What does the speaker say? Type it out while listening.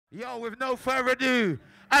Yo, with no further ado,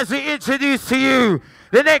 as we introduce to you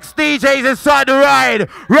the next DJs inside the ride,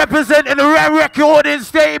 representing the Ram Recording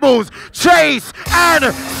Stables, Chase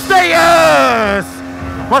and Status.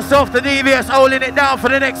 Myself, the DVS, holding it down for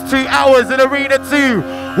the next 2 hours in Arena 2.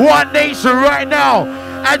 One Nation right now.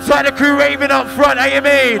 Anti the crew raving up front, how you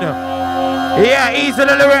mean? Yeah, easy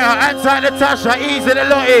the Loretta, anti Natasha, easy the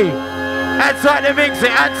Lottie. Anti the Vinci,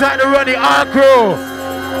 anti the Ronnie, our crew.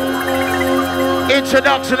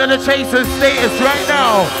 Introduction of the Chase and Status right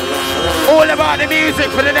now. All about the music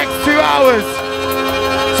for the next 2 hours.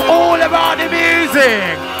 It's all about the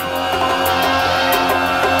music.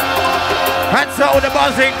 Hands out the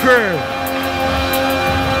buzzing crew.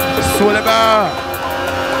 It's all about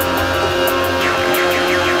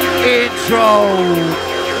intro.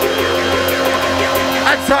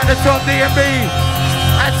 Outside the top DMB.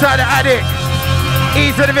 Outside the Addict.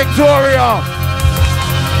 Easy the Victoria.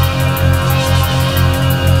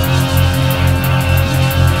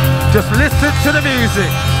 Just listen to the music.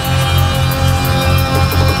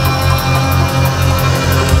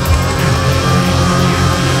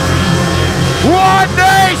 One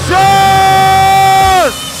Nation!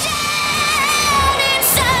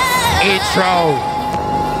 Intro.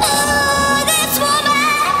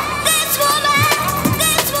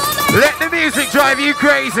 Let the music drive you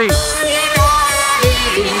crazy.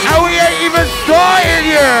 And we ain't even started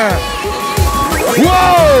yet.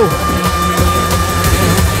 Whoa!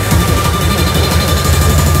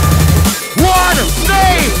 One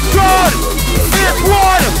Nation! It's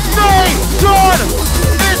one Nation!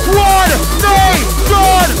 It's one Nation!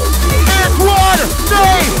 It's one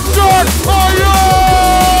Nation! Oh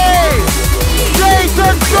yeah!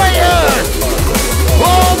 Jason Strayer!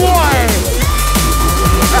 Oh boy!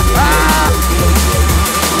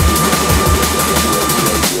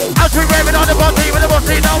 As we raving on the bossy, with the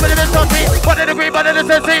bossy, now with the bossy, one in the green, one in the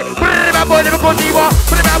sensei, put it in my boy, never put it in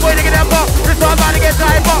put it in my boy, to get that ball, it's all about to get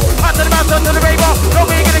time for, after the mouse, to the rainbow, no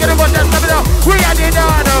we ain't gonna get a one, that's coming up, we are the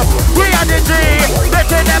Nana, we are the G, let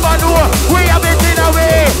you never know, we are busy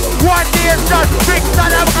away, one day is just, big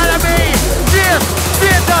son of Calamy, yes,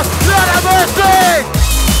 theater, Lord of mercy,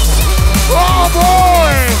 oh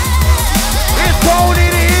boy, it's only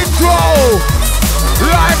the intro.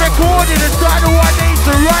 Live recording inside the One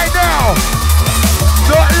Nation right now.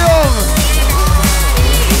 Not long.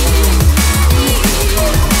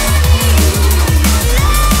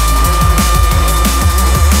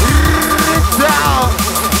 Down.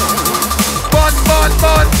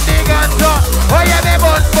 Bun, dig and drop. Oh yeah, me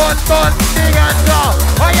bun, dig and drop.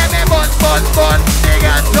 Oh yeah, me bun, dig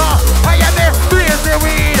and drop. Oh yeah, me crazy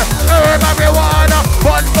weed, herb marijuana.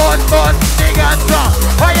 Bun, dig and drop.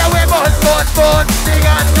 Oh yeah, we bun, dig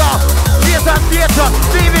and drop. Theater,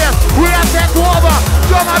 CVS, we are take over.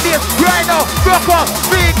 Drum and bass right now, rock up,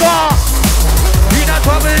 speaker. In a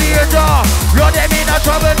trouble later. Run them in a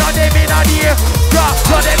trouble, not them in a danger.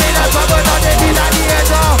 Run them in a trouble, not them in a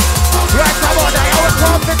danger. Right about that, I will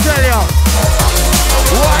come to tell you.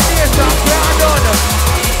 One Nation, Brandon.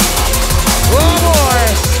 Oh boy.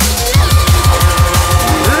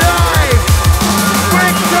 Live.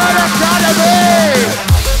 Brixton Academy.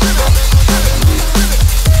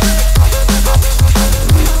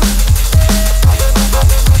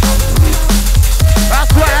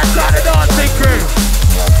 That's why I started dancing crew.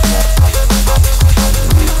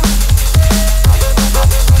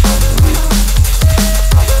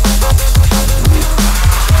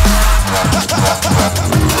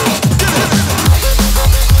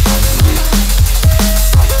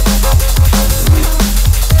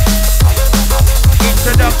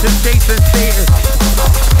 Introduction, Jason Status.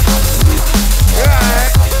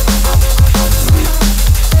 Right.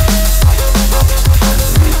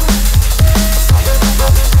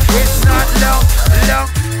 It's not long.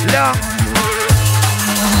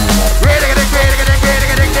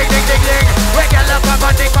 We get up on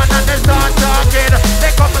my dick and they start talking.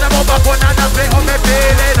 They come from the mobile phone and they play on me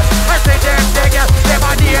feeling. I say them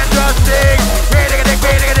are the interesting.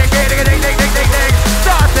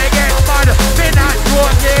 Start to get mad, me not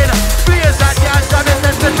joking. Please that dance, I'm in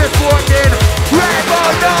this is working. Right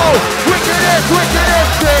about now, wickedest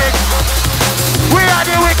thing. We are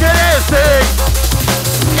the wickedest thing.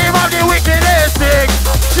 Him of the wickedest thing.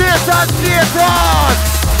 Jesus,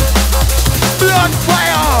 blood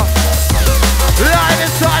fire. Live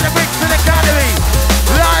inside the Brixton Academy.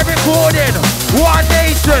 Live recording. One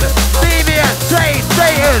Nation. CVS, Chase,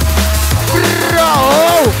 Status.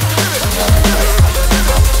 Bro.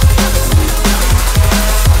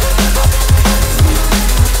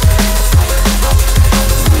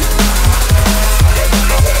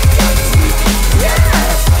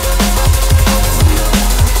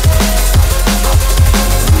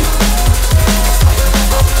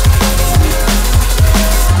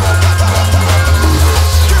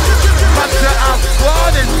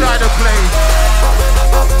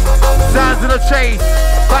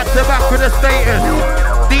 back with the status.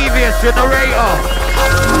 Devious generator.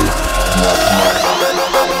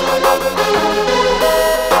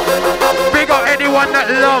 Big up anyone that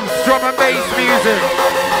loves drum and bass music.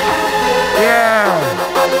 Yeah.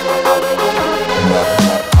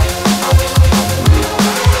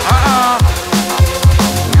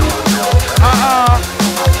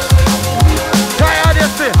 Try out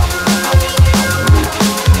this thing.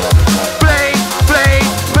 Play, play,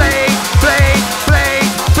 play, play, play,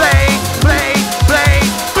 play, play, play,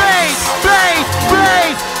 play, play, play.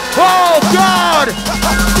 Oh God!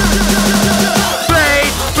 Play,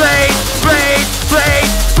 play, play, play,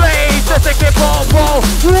 play. Just take it, ball.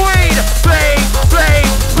 Wait, play, play,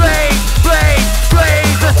 play, play, play.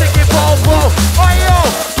 Just take it, ball. Oh yo,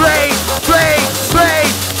 play, play, play,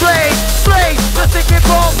 play, play. Just take it,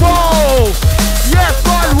 ball. Yes,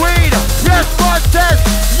 God, weed. Yes, God, test.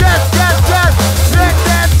 Yes, yes, yes. Let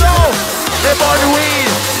them know. They bought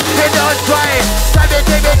weed. They don't try it. Try to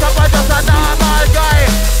take it up as just a normal guy.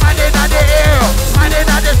 And in the air, and in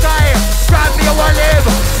the sky. Grab me one live,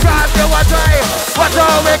 grab me one drive. Watch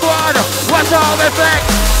how we go on, watch how we flex.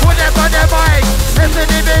 Put them on the mic, it's the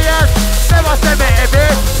DBS. Never say me heavy,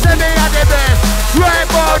 say me at the best. Right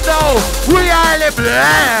about now, we are the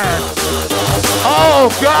blessed.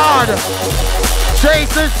 Oh God.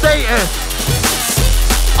 Jason status.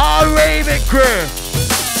 Our raving crew.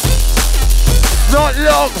 Not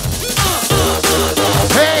long.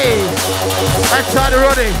 Hey, let's try the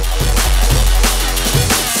running.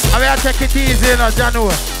 I mean, I take it easy in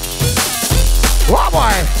January. What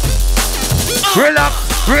boy? Relax,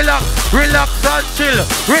 relax, relax and chill.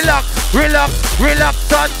 Relax, relax, relax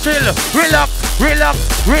and chill. Relax, relax,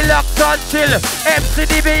 relax and chill.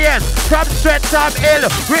 MCDBS from Streatham Hill.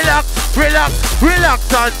 Relax, relax, relax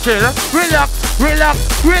and chill. Relax, relax,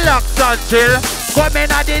 relax and chill. Come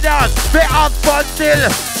in and the dance, be have fun still.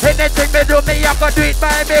 Anything me do, me I can do it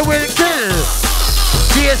by me will kill.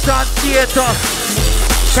 Jason Theater.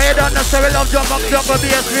 Cause you don't know, so we love jungle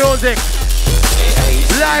bass music.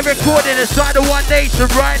 Live recording inside the One Nation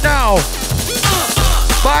right now.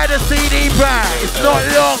 Buy the CD back, it's not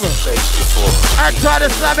long. And try the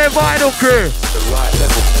slamming vinyl crew. The right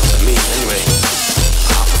level to me anyway.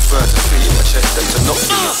 I prefer to feel in my chest than to not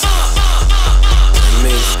feel it. And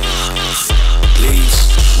me, Leeds,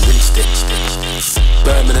 rinsed it.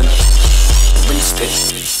 Birmingham, rinsed it.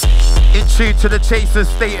 In tune to the Chaser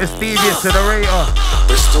status, Devious and the Rater.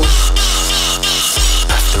 Bristol.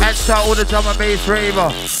 And shout all the drum and bass raver.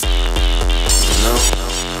 No.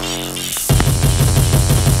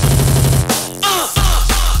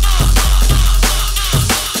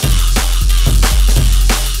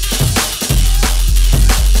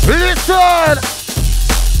 Listen!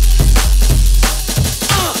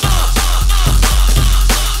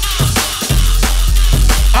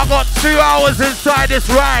 I got 2 hours inside this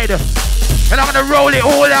ride. And I'm gonna roll it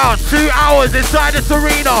all out. 2 hours inside this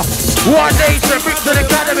arena. One Nation, Brixton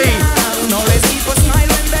Academy.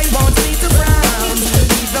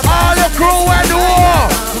 All the crew and the war.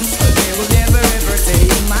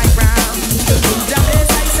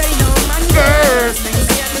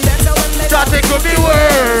 That it could be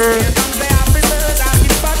worse.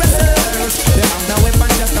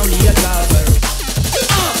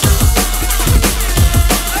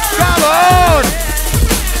 Come on.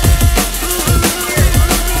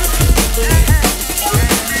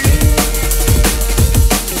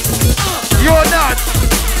 You're nuts.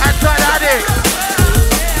 I tried that it.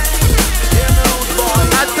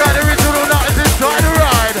 I tried the original nuts inside the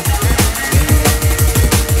ride.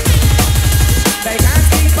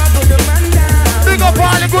 Big up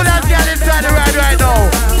all the good ass girl inside the ride right now.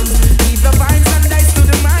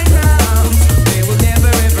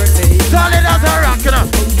 Solid as a rock, you know.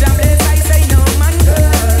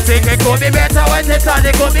 Think it could be better when they thought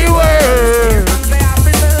it could be worse.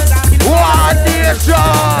 One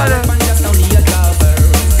Nation.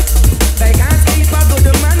 They can't keep a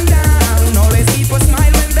good man down. Always keep a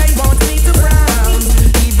smile when they want me to frown.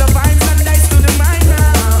 Keep the vibes and dice to the mind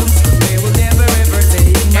round. They will never ever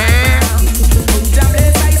take my crown.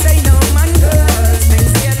 Jobless, I say no man curse.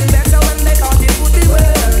 Things getting better when they thought it would be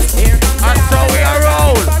worse. Here comes and so we are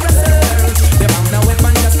roll. They found a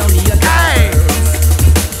weapon just only a hey.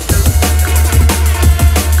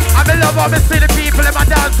 I'm in love when I see the people in my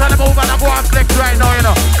dance and I move and I go and flex right now, you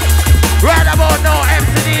know. Right about now,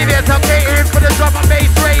 MCDBS, I'm catering for the drum and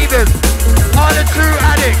bass ravers. All the true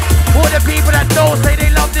addicts, all the people that know say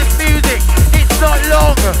they love this music. It's not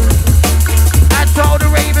long. And to all the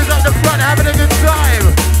ravers at the front having a good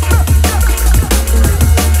time.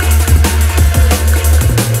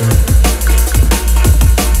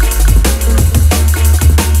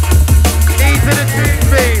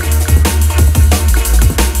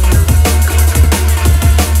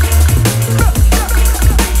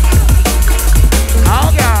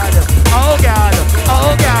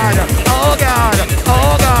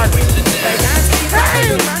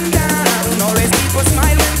 the man down. Always people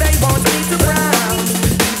smile when they want me to frown.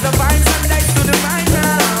 Keep the vibes and dice to the mind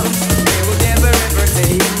round. They will never ever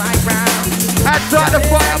take my crown. I saw the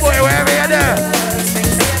fire boy, wherever you're there.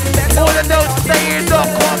 All the notes stay in the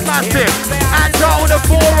come massive. I saw the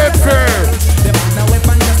foreign crew. Them on the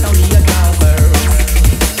weapon just only a cover.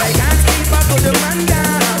 They can't keep up with the man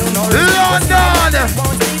down. London!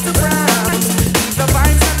 Want me to frown. Keep the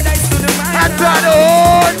vibes and dice to the mind I saw the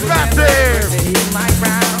old massive. take my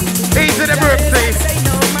crown. He's in the birthday.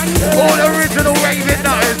 All the original raving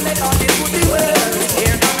nutters.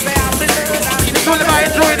 It's all about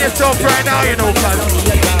enjoying yourself right now, you know, cuz.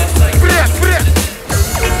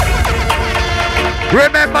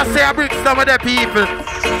 Remember, say I bring some of the people.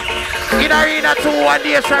 In Arena 2, one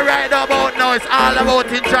nation right now about now, it's all about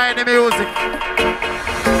enjoying the music.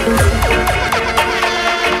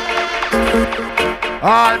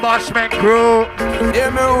 All Bushman crew. Yeah,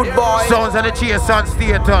 mood boy. Sounds of the chase on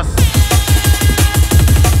status.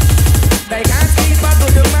 They can't keep up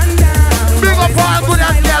with the man down. Big up all good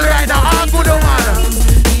as girl right now, all good man.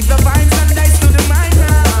 Keep the vibes and dice to the mind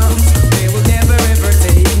round. They will never ever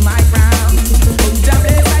take my crown.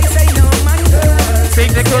 I say no man girl.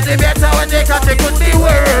 Things they could be better when they can't, they could be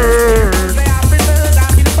worse. They have preserved, I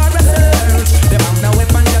feel for a search. Them have no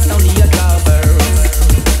weapon, just only a cover.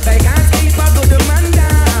 They can't keep up with the man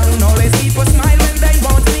down. Always people smile when they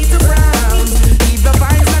want me to frown. Keep the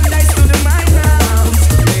vibes and dice to the mind round.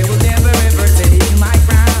 They will never ever take my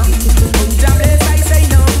crown. I say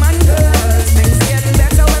no man girls. Things getting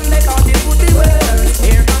better when they thought it would be worse.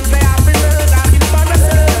 Here comes the officers asking for a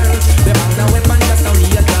search. Them have no weapon, just only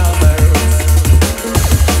a cover.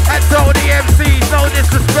 And so the MCs, no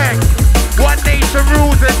disrespect. One nation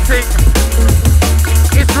rules and thing.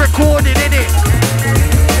 It's recorded, innit?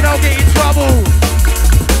 You don't get in trouble.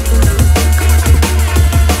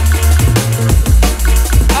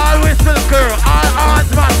 All whistle girl, all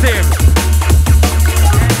arms massive.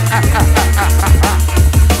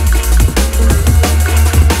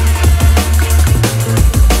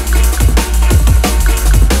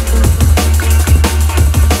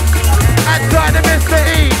 And try to Mr.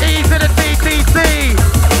 E to the TTC.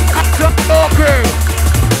 And to the crew.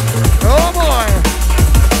 Oh boy.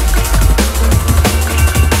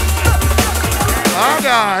 Oh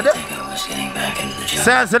God.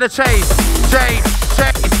 Sounds of the chase. Chase.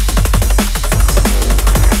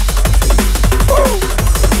 Woo.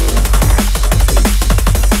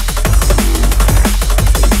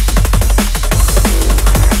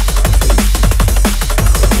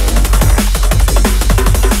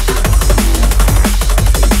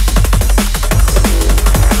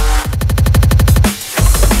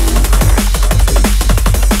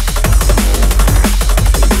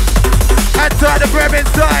 Inside the grab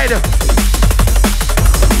inside.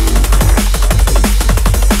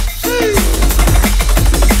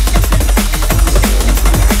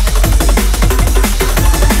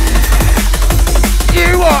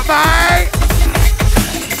 You what, mate?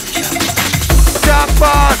 Duck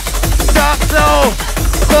fast, duck slow,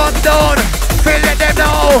 come down, feel let them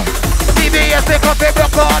know. CBS they come and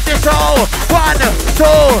record the show. 1, 2,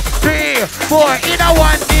 3, 4 in a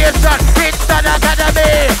one nation, Princeton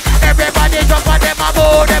Academy. Everybody jump on them and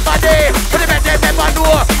move them body. But them never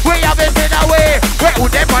know we have it in a way. Where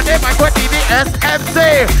would them on them and go TBS MC.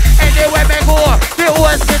 Anywhere me go, the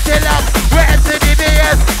whole city lock. Where is the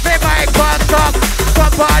TBS? Me mic back up.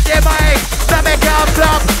 Come on the mic, so me can't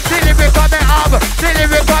flop. Delivery coming up,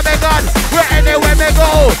 delivery coming on. Where anywhere me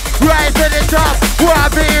go, rise to the top. Where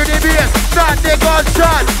be the bass, start the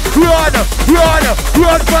gunshot. Run,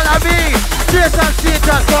 follow me. Jason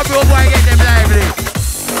Status, come bro boy, get them lively.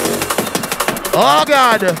 Oh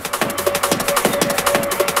God.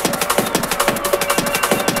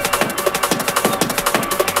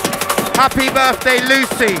 Happy birthday,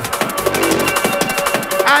 Lucy.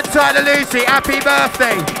 Inside the Lucy, happy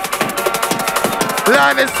birthday.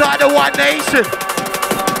 Live inside the One Nation.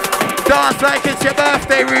 Dance like it's your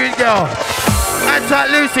birthday, rude girl.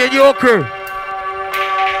 Inside Lucy and your crew.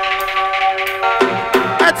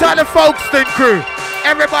 Inside the Folkestone crew.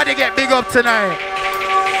 Everybody get big up tonight.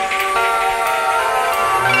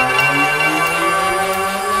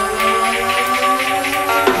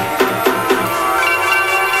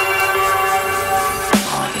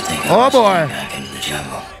 Oh boy.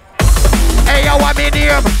 Hey, yo, what me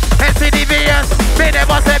name? SCDVS. Me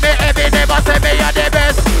never say me heavy, never say me you're the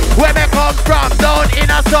best. Where me come from, down in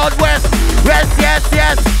a southwest. West, yes,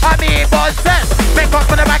 I mean buzzes. Me come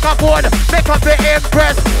for the microphone, me come to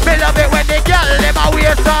impress. Me love it when the girl in my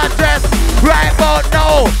waist and dress. Right about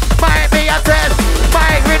now, might be a test.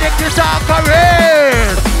 Might ridiculous and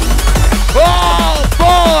correct. Oh, boy.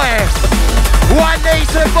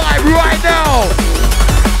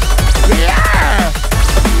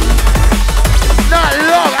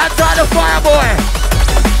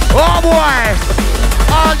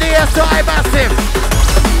 time massive.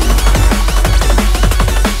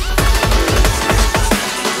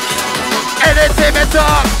 Anything me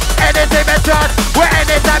talk, anything me chat, where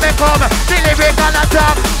anytime me come, the lyric on the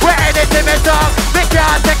top, where anything me talk, me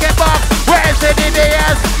can't take it back, where it's in the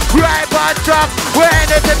yes, right on track, where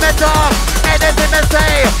anything me talk, anything me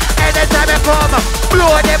say, anytime me come,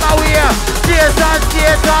 blow them away, Jesus,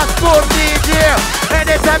 boom DJ,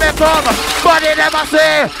 anytime me come, body them I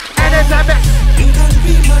say, anytime me. You can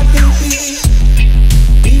be my baby,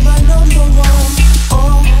 be my number one.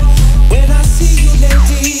 Oh, when I see you,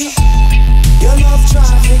 lady, your love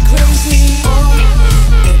drives me crazy. Oh,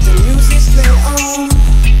 let the music play on,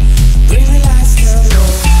 bring me lights down low.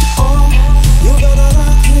 Oh, you gonna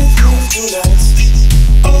rock with me tonight.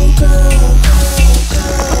 Oh, girl.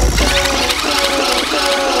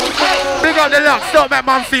 Big up the locks, don't make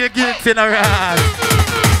man feel guilty in a ride.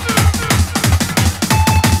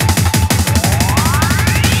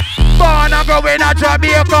 Born and grow in a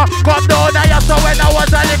Jamaica, come down a so when I was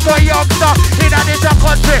a little youngster in a this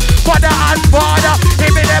country, father and father, if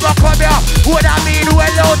he never come here, would I mean well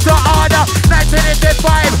out to order.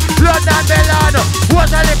 1985, London Milan, was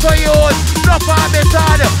a little youth, no for me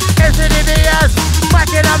son, SCDBS, back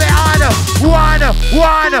in a me hand, one,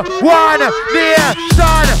 dear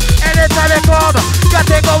son, anytime they come, got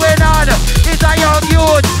it going on, it's a young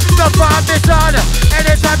youth, no for me son,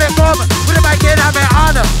 anytime they come, with the mic in a me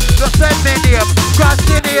hand, just send me name, cross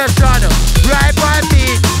the nation, right by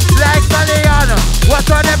beat, like Stallion, what's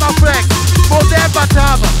on them a flex, move them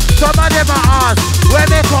bottom, some of them are ask, where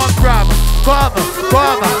they come from, come,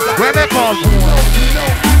 where they come,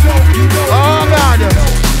 oh God.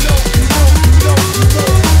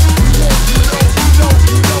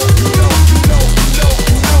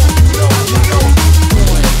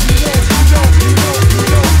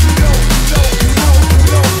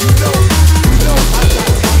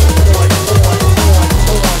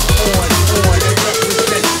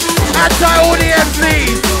 That's all the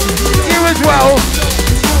MCs. You as well.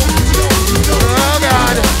 Oh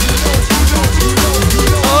God.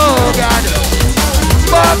 Oh God.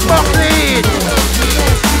 Fuck please.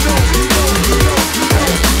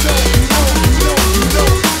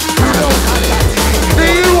 Do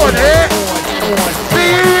you want it? Do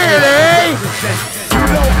you really?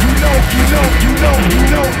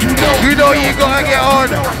 You know you gotta get on.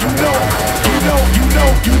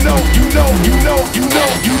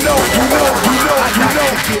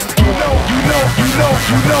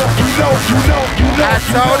 That's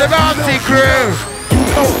how the bouncy crew.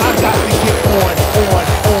 I got to get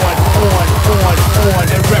on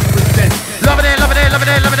and represent. Loving it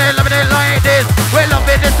like this. We're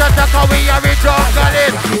loving this attack how we are in jungle.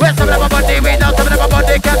 We're some of them body, we know some of them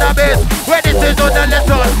body cannabis. When this is on the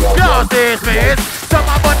lesson, glasses miss. Some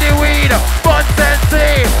of body weed, fun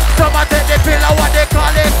sensei. Some of take the pill or what they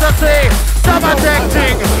call ecstasy. Some of take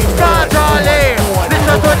thing, can't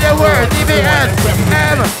listen to the word, DBS,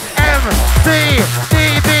 M-C,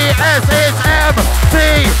 DBS is M-C,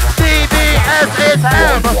 DBS is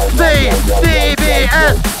M-C,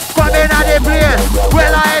 DBS. Coming at the place,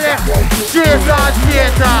 well I Jesus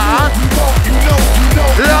Theater,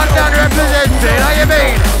 London represented, how you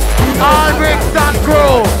mean? All Brixton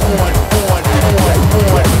crew.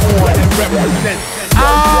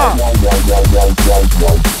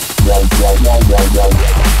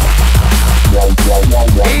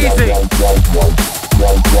 Easy.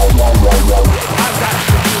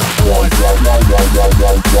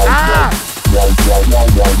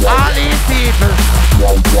 All these people.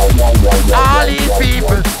 All these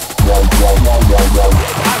people.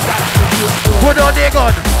 Put on the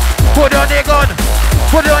gun. Put on the gun.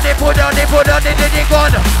 Put on the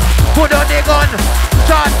gun. Put on the gun.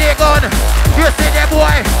 Shot the gun. You see the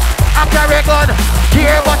boy? I carry gun.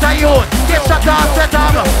 Here what are you? Get shot off set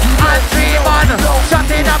up. And 3 man. Shot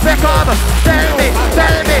in a pickup. Tell me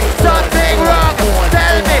something wrong.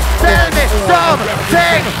 Tell me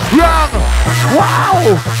something wrong.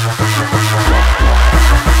 Wow!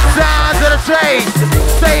 Sounds of the train.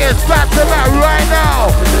 Say it's back to back right now.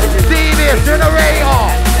 DBS Generator.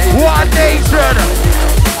 One Nation.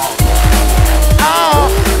 Oh.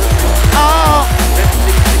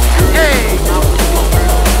 Hey.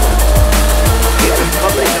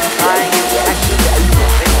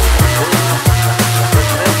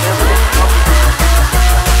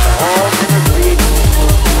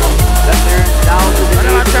 What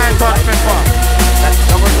am I trying to touch me for? That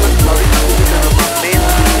government must remain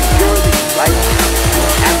securely right,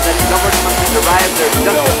 and that government derive their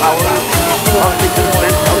just power of the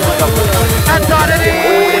consent of the government. That's all it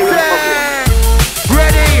is.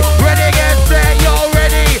 Ready, get set, yo,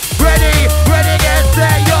 ready, get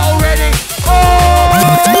set, yo,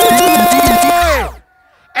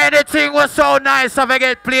 Anything was so nice, I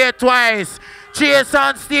forget play it twice. Chase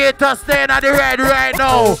on status, staying at the red right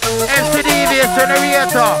now. MC Devious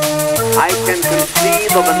generator. I can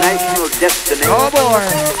conceive of a national destiny Oh boy.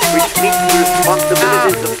 which meets the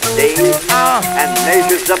responsibilities of today and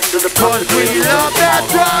measures up to the Cause we love that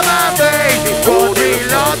drum and bass. Cause we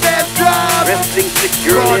love that drum. resting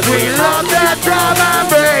securely Cause we love that drum and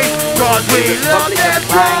bass. Cause we love that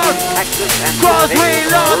drum. Cause we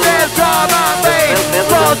love that drum and bass.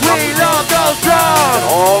 Cause we love those drums.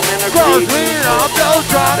 all men Cause agree we love those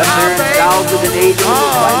drums that and they're bass. endowed with an agent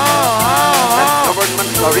of life, that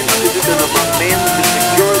governments are instituted among men to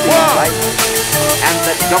secure these rights, and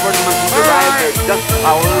that governments derive their just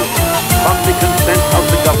powers from the consent of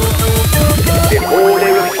the governed. The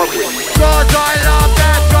Holy Republic. Cause I love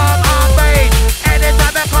that drum and bass.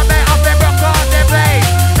 Anytime I come in, I've been broke on the place.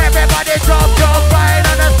 Everybody jump right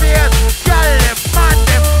on the stairs. Girl, them man,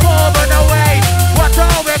 them moving away. Watch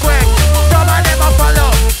how we quick. Some of them are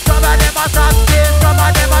follow. Some of them are stop still. Some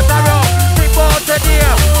of them are sorrow. Think about today.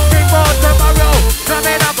 Think about tomorrow.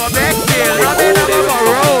 Coming up a big deal. Coming up a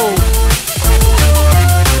road.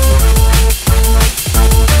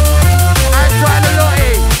 I try to look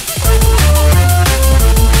it.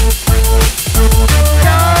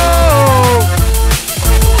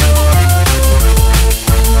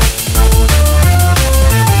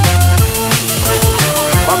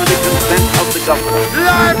 From the consent of the government.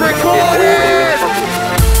 Live recorded!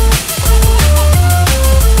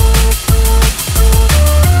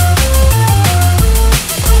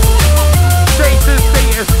 Jason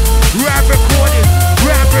status, rap recorded,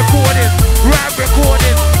 rap recorded, rap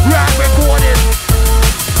recorded, rap recorded.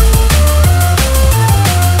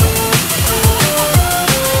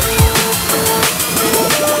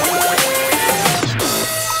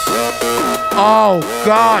 Oh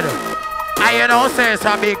God. I know say it's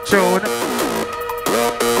a big tune.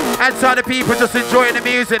 And so the people just enjoying the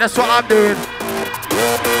music, that's what I'm doing.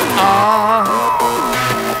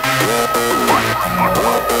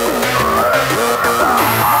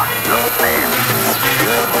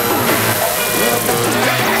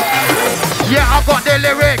 Yeah, I got the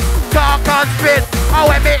lyrics, talk and spit. I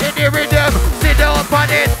went me in the rhythm, sit down on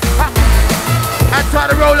it. And try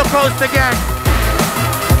the roller coaster again.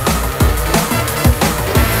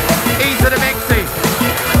 Easy to mixy.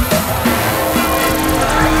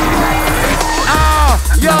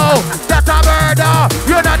 Yo, that's a murder.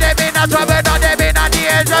 You know they been a trouble, no they been a the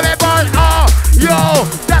edge of me ball. Yo,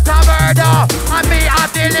 that's a murder. And me I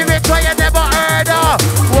the lyrics where you never heard of.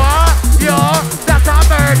 What? Yo, that's a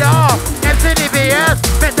murder. MCDBS,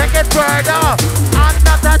 me take it further. I'm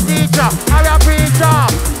not a teacher or a preacher.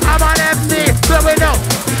 I'm an MC, blowing up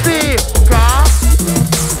speaker.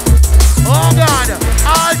 Oh God,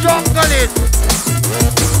 all jungleists.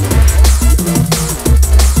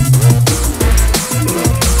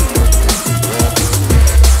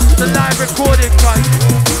 The live recording cut.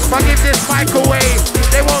 If I give this mic away,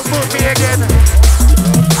 they won't move me again.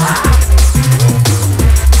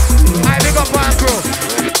 I big up one crew.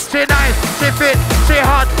 She nice, she fit, she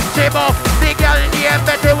hot, she buff. The girl in the end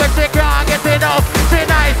better when she can't get enough. She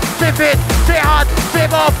nice, she fit, she hot, she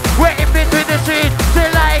buff. We're in between the sheets, she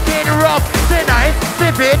like it rough. She nice,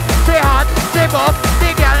 she fit, she hot, she buff.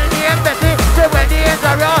 The girl in the end better, she when the ends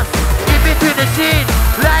are rough. In between the sheets,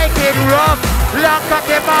 like it rough. Long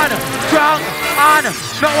cocky man, strong and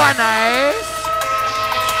no one nice.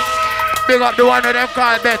 Big up the one of them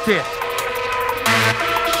called Betty.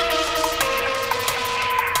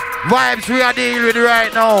 Vibes we are dealing with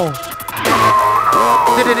right now.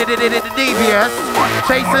 The devious,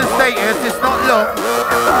 chasing status, it's not long.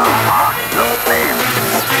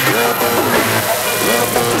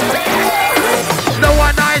 No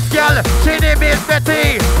one nice girl, she name is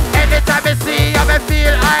Betty. Anytime I see, I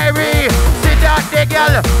feel irie. See that the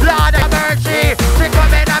girl, Lord of mercy. She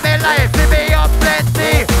come in on my life, she be up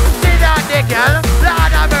plenty. See that the girl,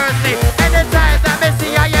 Lord of mercy. Anytime that I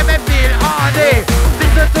see, I feel horny.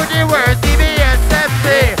 Listen to the words,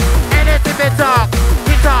 DBSFC. Anything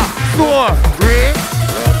we talk, score, read.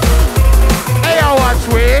 Hey, I watch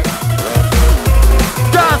we.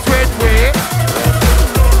 Dance with we.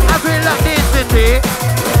 As we love this city.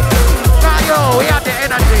 Yo, we have the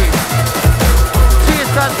energy.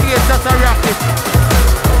 Jesus is just a rocket.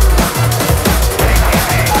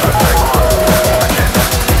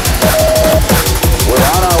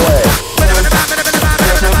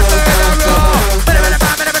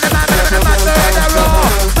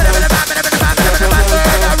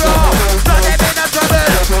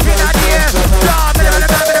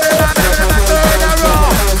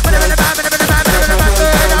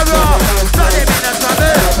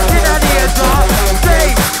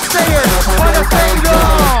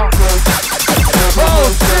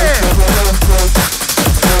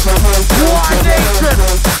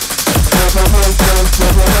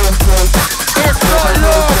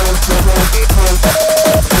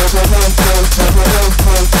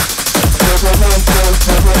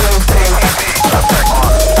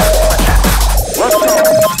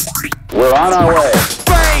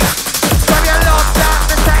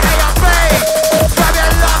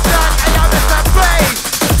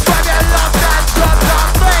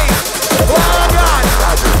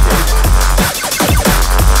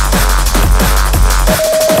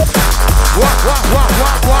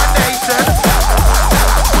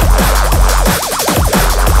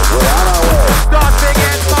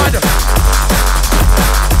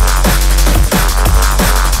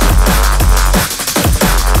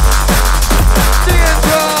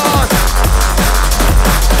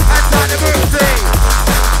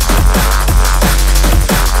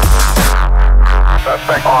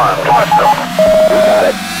 Suspect armed. Hostile. You got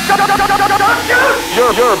it.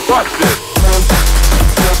 You're busted.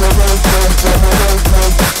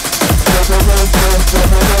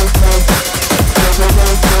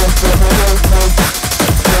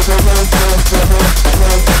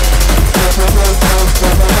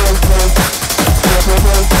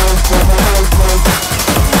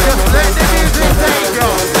 Just let the music take you.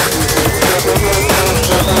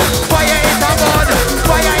 Fire is a bird,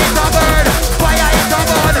 fire is a bird, fire is a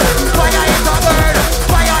bird, fire is a bird,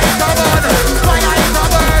 fire is a bird, fire is a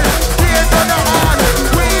bird. Tears on the heart,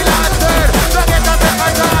 we not third. Don't get a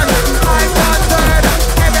second chance. I'm not third.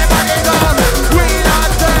 Everybody gone, we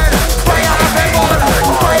not third. Fire up the bird,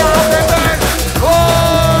 fire up the bird. Oh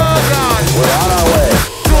God, We're on our way.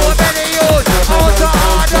 too many youths out to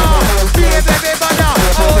order. Be a baby mother,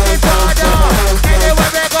 holy father.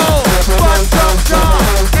 Anywhere we go, one structure.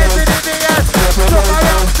 SNDBS, took a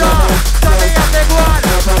raptor. Tommy up the guard,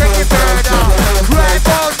 take it further. Right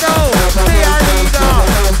about now, be a leader.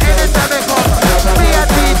 Anytime we come, be a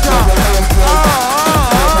teacher.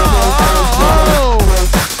 Oh,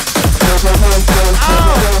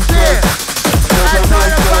 shit. I saw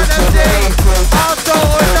the fantasy. Also,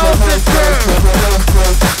 who knows this girl?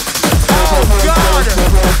 Oh, God.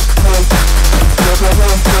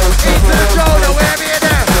 Into the shoulder, where me in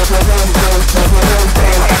there?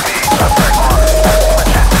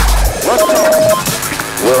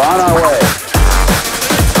 We're on our way.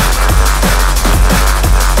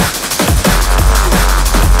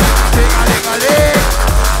 Sing-a-ling-a-ling.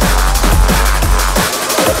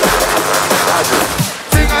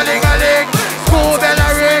 Sing-a-ling-a-ling. School bell a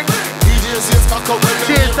ring.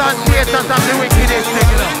 Chase and status of the wickedest thing,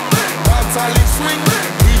 you know.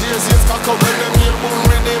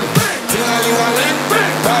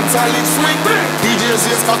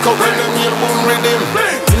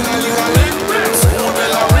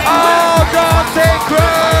 Oh, don't take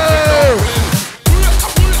crew.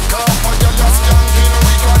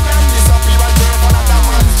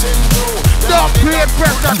 Don't create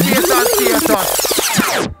pressure, chase and status.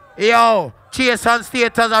 Yo, chase and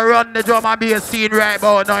status are run the drum and bass scene right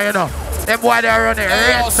about now, you know. Them boy they run it.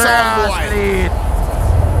 Lead.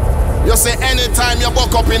 You say anytime you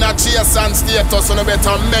buck up in a chase and status, you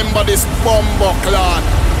better remember this bumbo clan.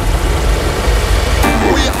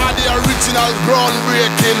 We are the original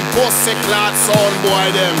groundbreaking pussy clad sound boy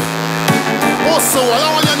them. Also, I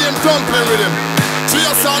want your name, don't play with him.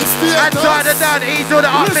 Chase and status. I saw the done, he do the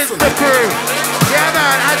office the crew. Yeah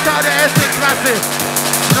man, I saw the Essex classes.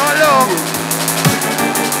 No long.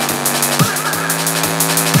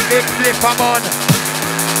 Big flip I'm on.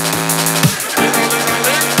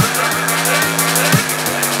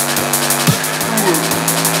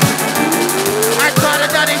 I saw the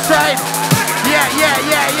done inside. Yeah.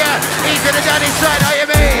 He's in the done inside, how you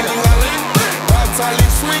mean?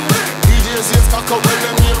 DJs just cock up when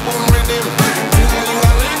them hear boom rhythm.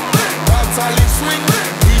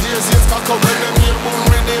 DJs just cock up when them hear boom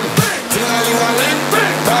rhythm. Ting-a-ling-a-ling,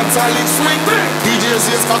 swing. DJs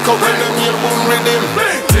just cock up when them hear boom rhythm.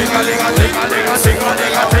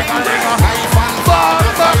 Ting-a-ling-a-ling-a-ling-a-ting-a-ling-a.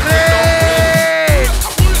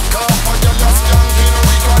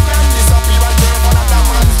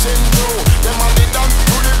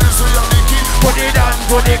 Put it on,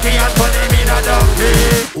 put the key and put him in a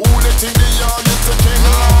donkey. Who let in the yard is the king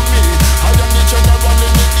army? I am the general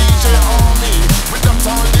in the DJ army. With the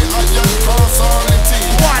all the iron cross on the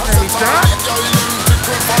team. What is that?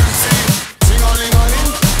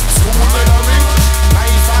 Sing-a-ling-a-ling, school-a-ling,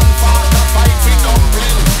 knife and fork, a fight for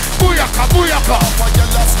dumpling. Booyaka, booyaka.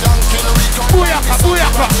 Booyaka,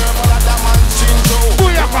 booyaka.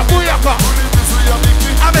 Booyaka, booyaka.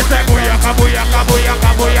 I'm a say booyaka, booyaka, booyaka,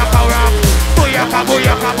 booyaka, rock. Booyaka,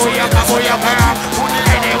 booyaka, booyaka,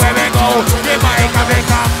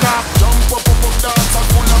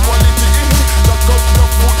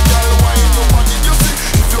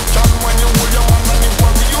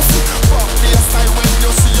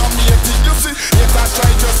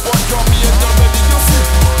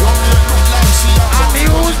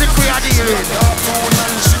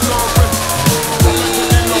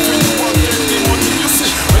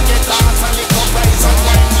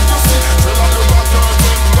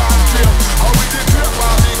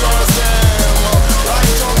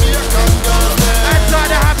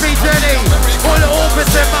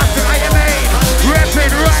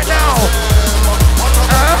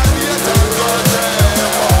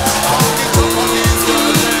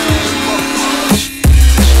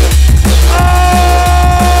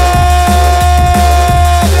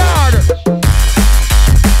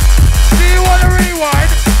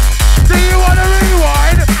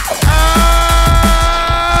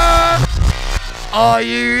 Are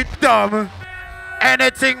you dumb?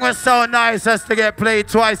 Anything was so nice as to get played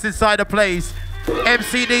twice inside the place.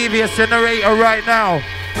 MC Devious generator right now. 2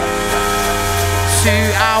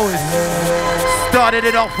 hours. Started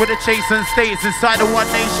it off with the Chasing States inside the One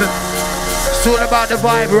Nation. It's all about the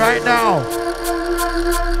vibe right now.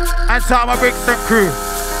 Inside my Brixton crew.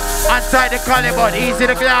 Inside the Collingwood. Easy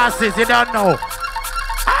the glasses, you don't know.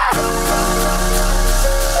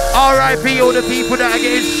 R.I.P. all the people that are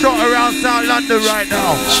getting shot around South London right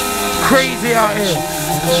now. Crazy out here.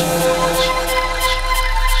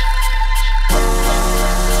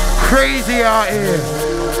 Crazy out here.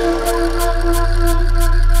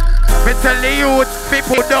 Me tell the youth,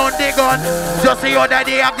 people don't dig on. Just the other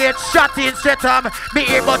day I get shot in Streatham. Me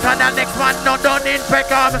hear but and the next man not done in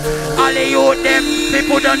Peckham. All the youth them,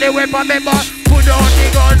 people done the weapon member. Put down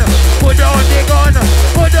the gun, put down the gun,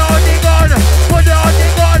 put down the gun, put down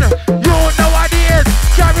the gun. You nowadays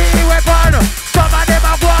carry weapon. Some of them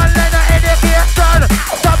are going learn education.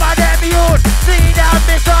 Some of them youth see their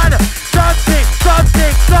mission. Something's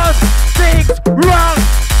wrong.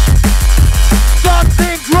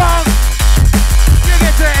 Something's wrong. You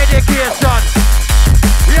get your education.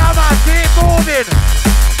 Yeah man, keep moving.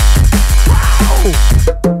 Wow.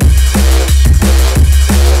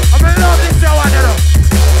 I'm in love this show, I don't know.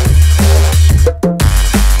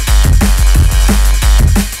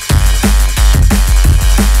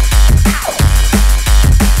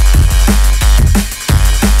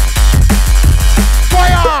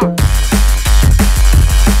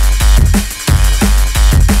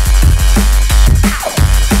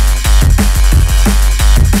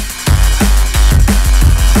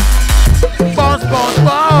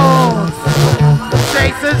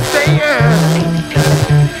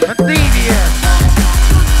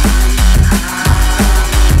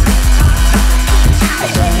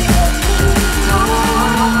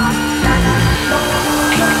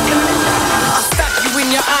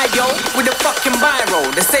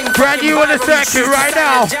 Brand new on the circuit right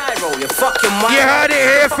now. You heard it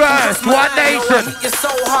here first. One Nation. You're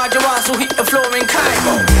so hard, your ass will hit the floor in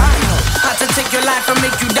Cairo. Had to take your life and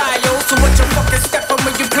make you die, yo. So what you fucking step on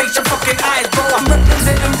when you place your fucking eyes, bro? I'm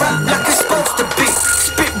representing rap like it's supposed to be.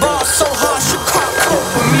 Spit bars so hard you can't cope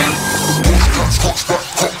with me.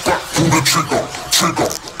 Pull the trigger, trigger,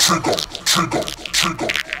 trigger, trigger,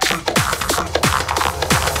 trigger, trigger.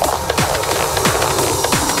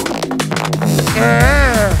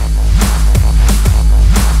 Yeah.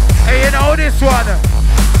 Hey, you know this one?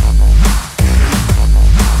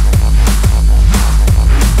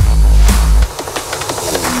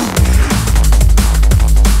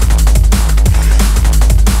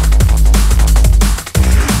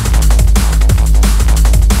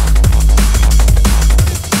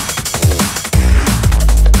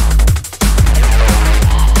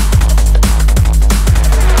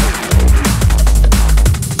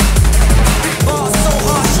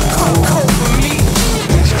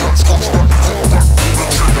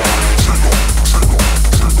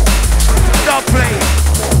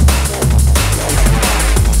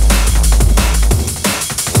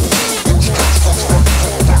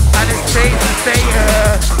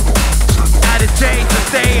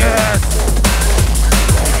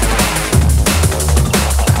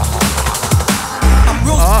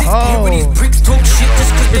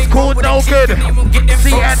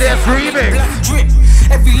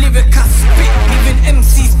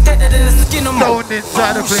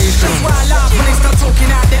 Inside the place.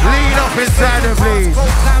 Lean up inside the place.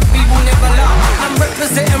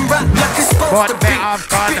 But me have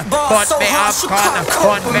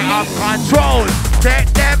control.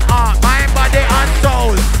 Take them out, mind, body and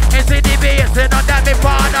soul. It's in the base, you know that me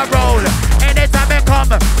on a roll. Anytime I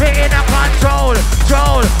come, me in a control.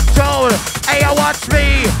 Joel, hey, watch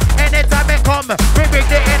me. Anytime I come, we bring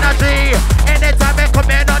the energy. Anytime I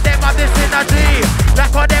come, you know them have this energy.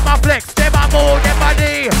 Like how them a flex, them a move them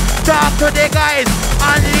body. Talk to the guys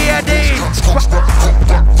and ladies.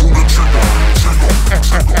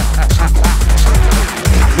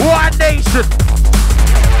 One Nation.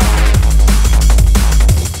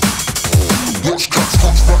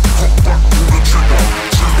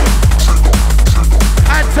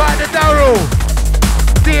 Inside the Darrow.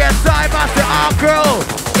 DSI Master our girl.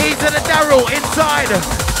 He's in the Darrow inside.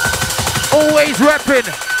 Always repping.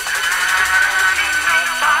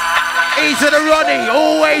 He's in the Ronnie.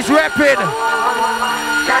 Always repping.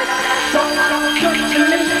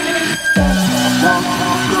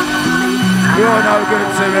 You're no good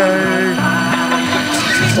to me.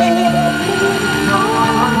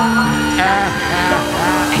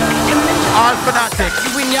 All fanatic.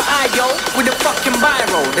 You in your eye, yo, with a fucking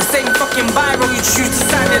biro. The same fucking biro you choose to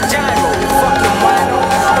sign a gyro. You fucking wild.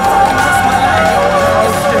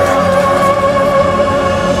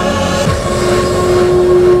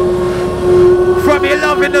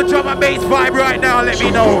 bass vibe right now, let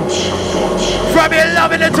me know. From you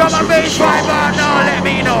loving the drum and bass vibe right now, let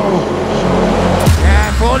me know.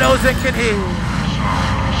 Yeah, for those that can hear.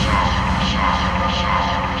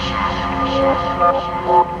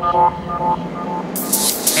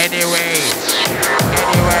 Anyway,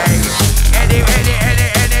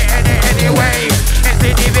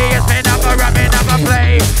 SCDV is me number and me number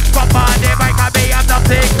play. From Monday, mic I be, I'm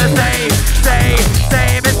nothing to say.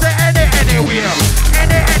 Say, Mr. Anywhere.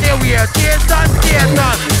 Tears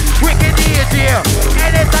done. Wicked DJ.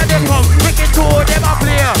 Anytime they come, wicked tour, them a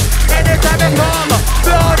play. Anytime they come,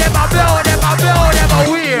 blow them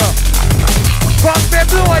away. Come me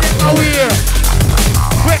blow them away.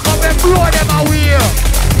 We come and blow them away.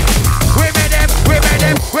 We made them,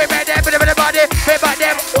 everybody, we back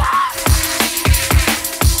them.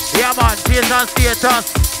 Yeah man, tears and status.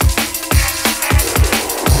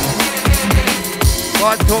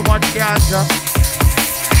 Got too much cancer.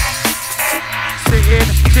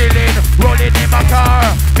 Sitting, chilling, rolling in my car.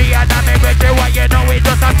 Me and I'm ready, what you know it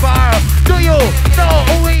doesn't far. Do you know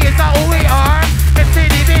who we is and who we are?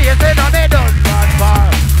 SCDV is in on me done gone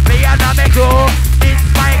far. Me and I'm go, this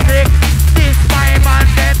my click. This my man,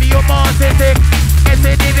 them you must stick.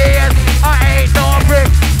 SCDV, I ain't no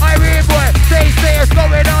brick. I read boy, say it's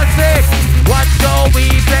going on sick. What do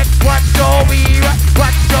we flex? What do we rock?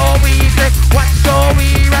 What do we flex? What do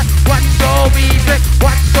we rock? What do we flex?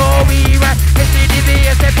 What do we rock?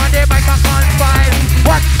 SCDV, step on the mic and conspire.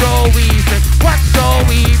 What do we flex? What do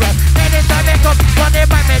we rock? Anytime they come on the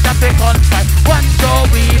mic, make up a conspire. What do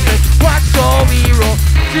we flex? What do we rock?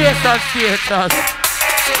 Status.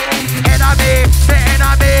 Enemy, the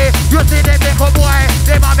enemy. You see them make a boy,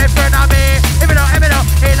 them are my friend of me. If you know, enemy,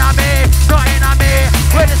 no enemy.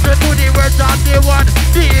 When it's to the words of the one,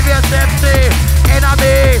 devious MC.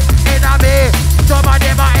 Enemy, some of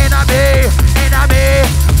them are enemy.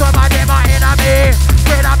 Some of them are enemy.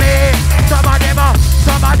 Some of them are.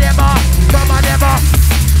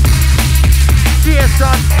 Yes,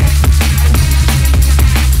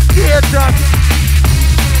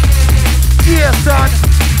 son.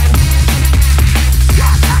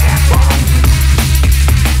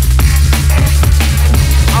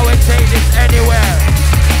 I will take this anywhere.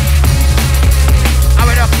 I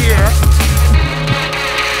will up here.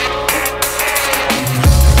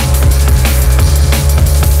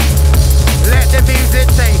 Let the music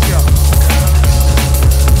take you.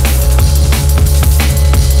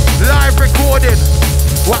 Live recorded.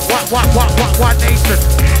 What nation?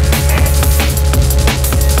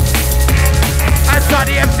 Answer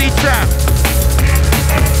the MC trap.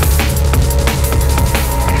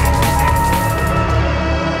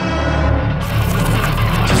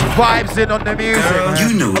 Just vibes in on the music. Girl, you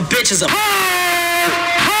know a bitch is a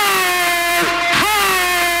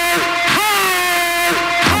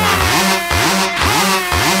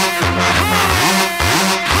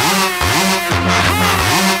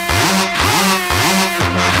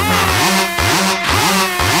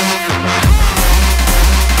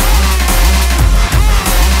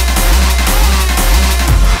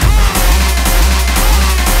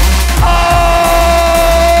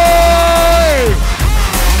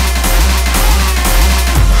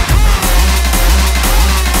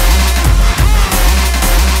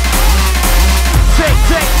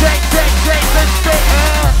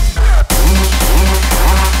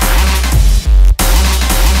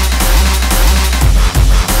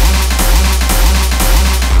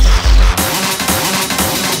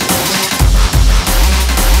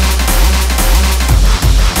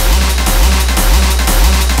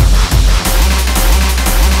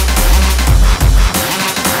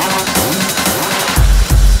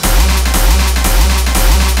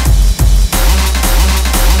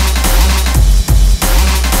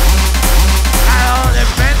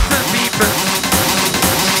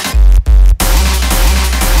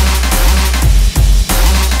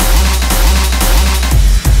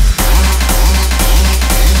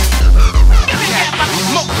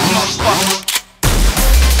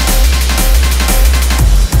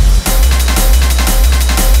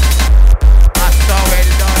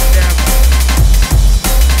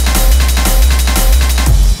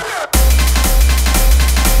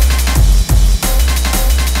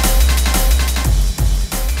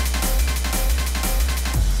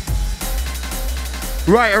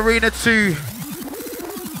Right, Arena 2.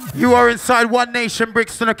 You are inside One Nation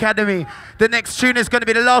Brixton Academy. The next tune is going to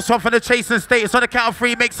be the last one for the Chasing Status. On the count of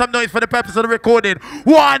 3, make some noise for the purpose of the recording.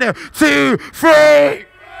 1, 2, 3.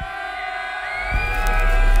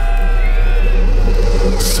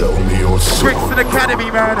 Sell me your soul. Brixton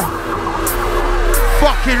Academy, man.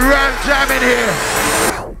 Fucking rap jam in here.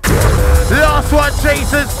 Last one,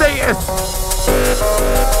 Jason Status.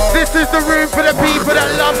 This is the room for the people that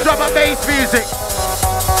love drum and bass music.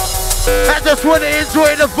 I just want to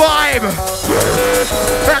enjoy the vibe.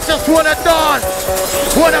 I just want to dance,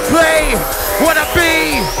 want to play, want to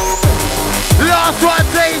be. Last one,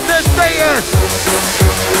 Jason Status.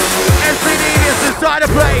 SCD is inside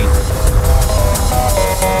the place.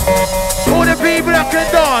 All the people that can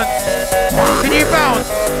dance, can you bounce?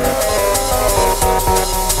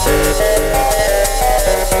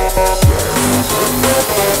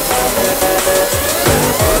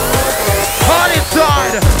 Hard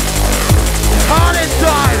inside. Hard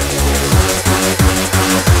inside.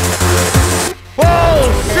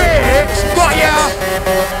 Oh shit! Got ya!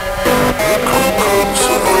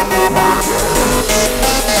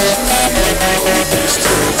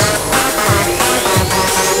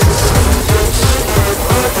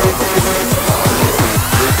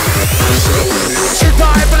 It's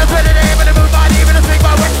time for the 20 day, for the move body, for the swing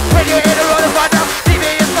my way. When you hear the roll of thunder, TV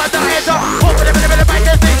is thunder, hands up. Open the middle of the mic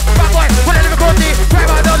and see. Bad boy, put it in the courty. Drive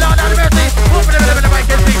on, no Lord, have mercy. Open the middle of the mic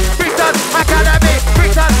and see. Brixton Academy,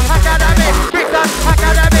 Brixton Academy, Brixton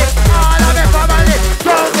Academy. All of it family.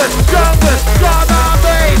 Jungle, jungle, drum and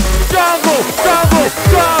bass. Jungle, jungle,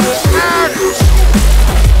 drum and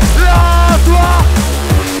last one.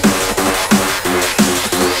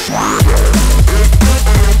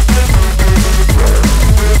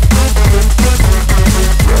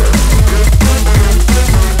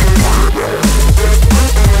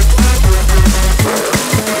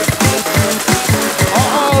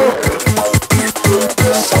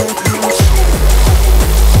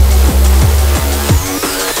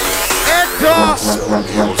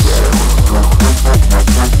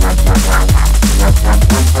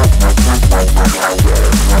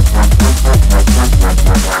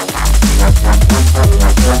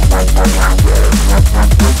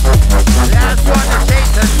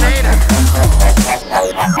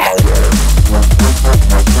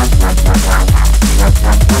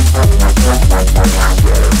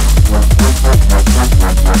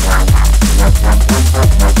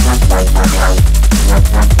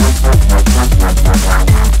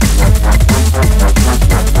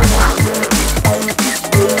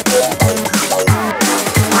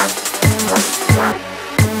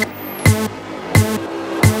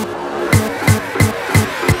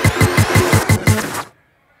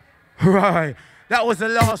 Right, that was the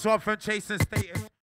last one from Chasing Status.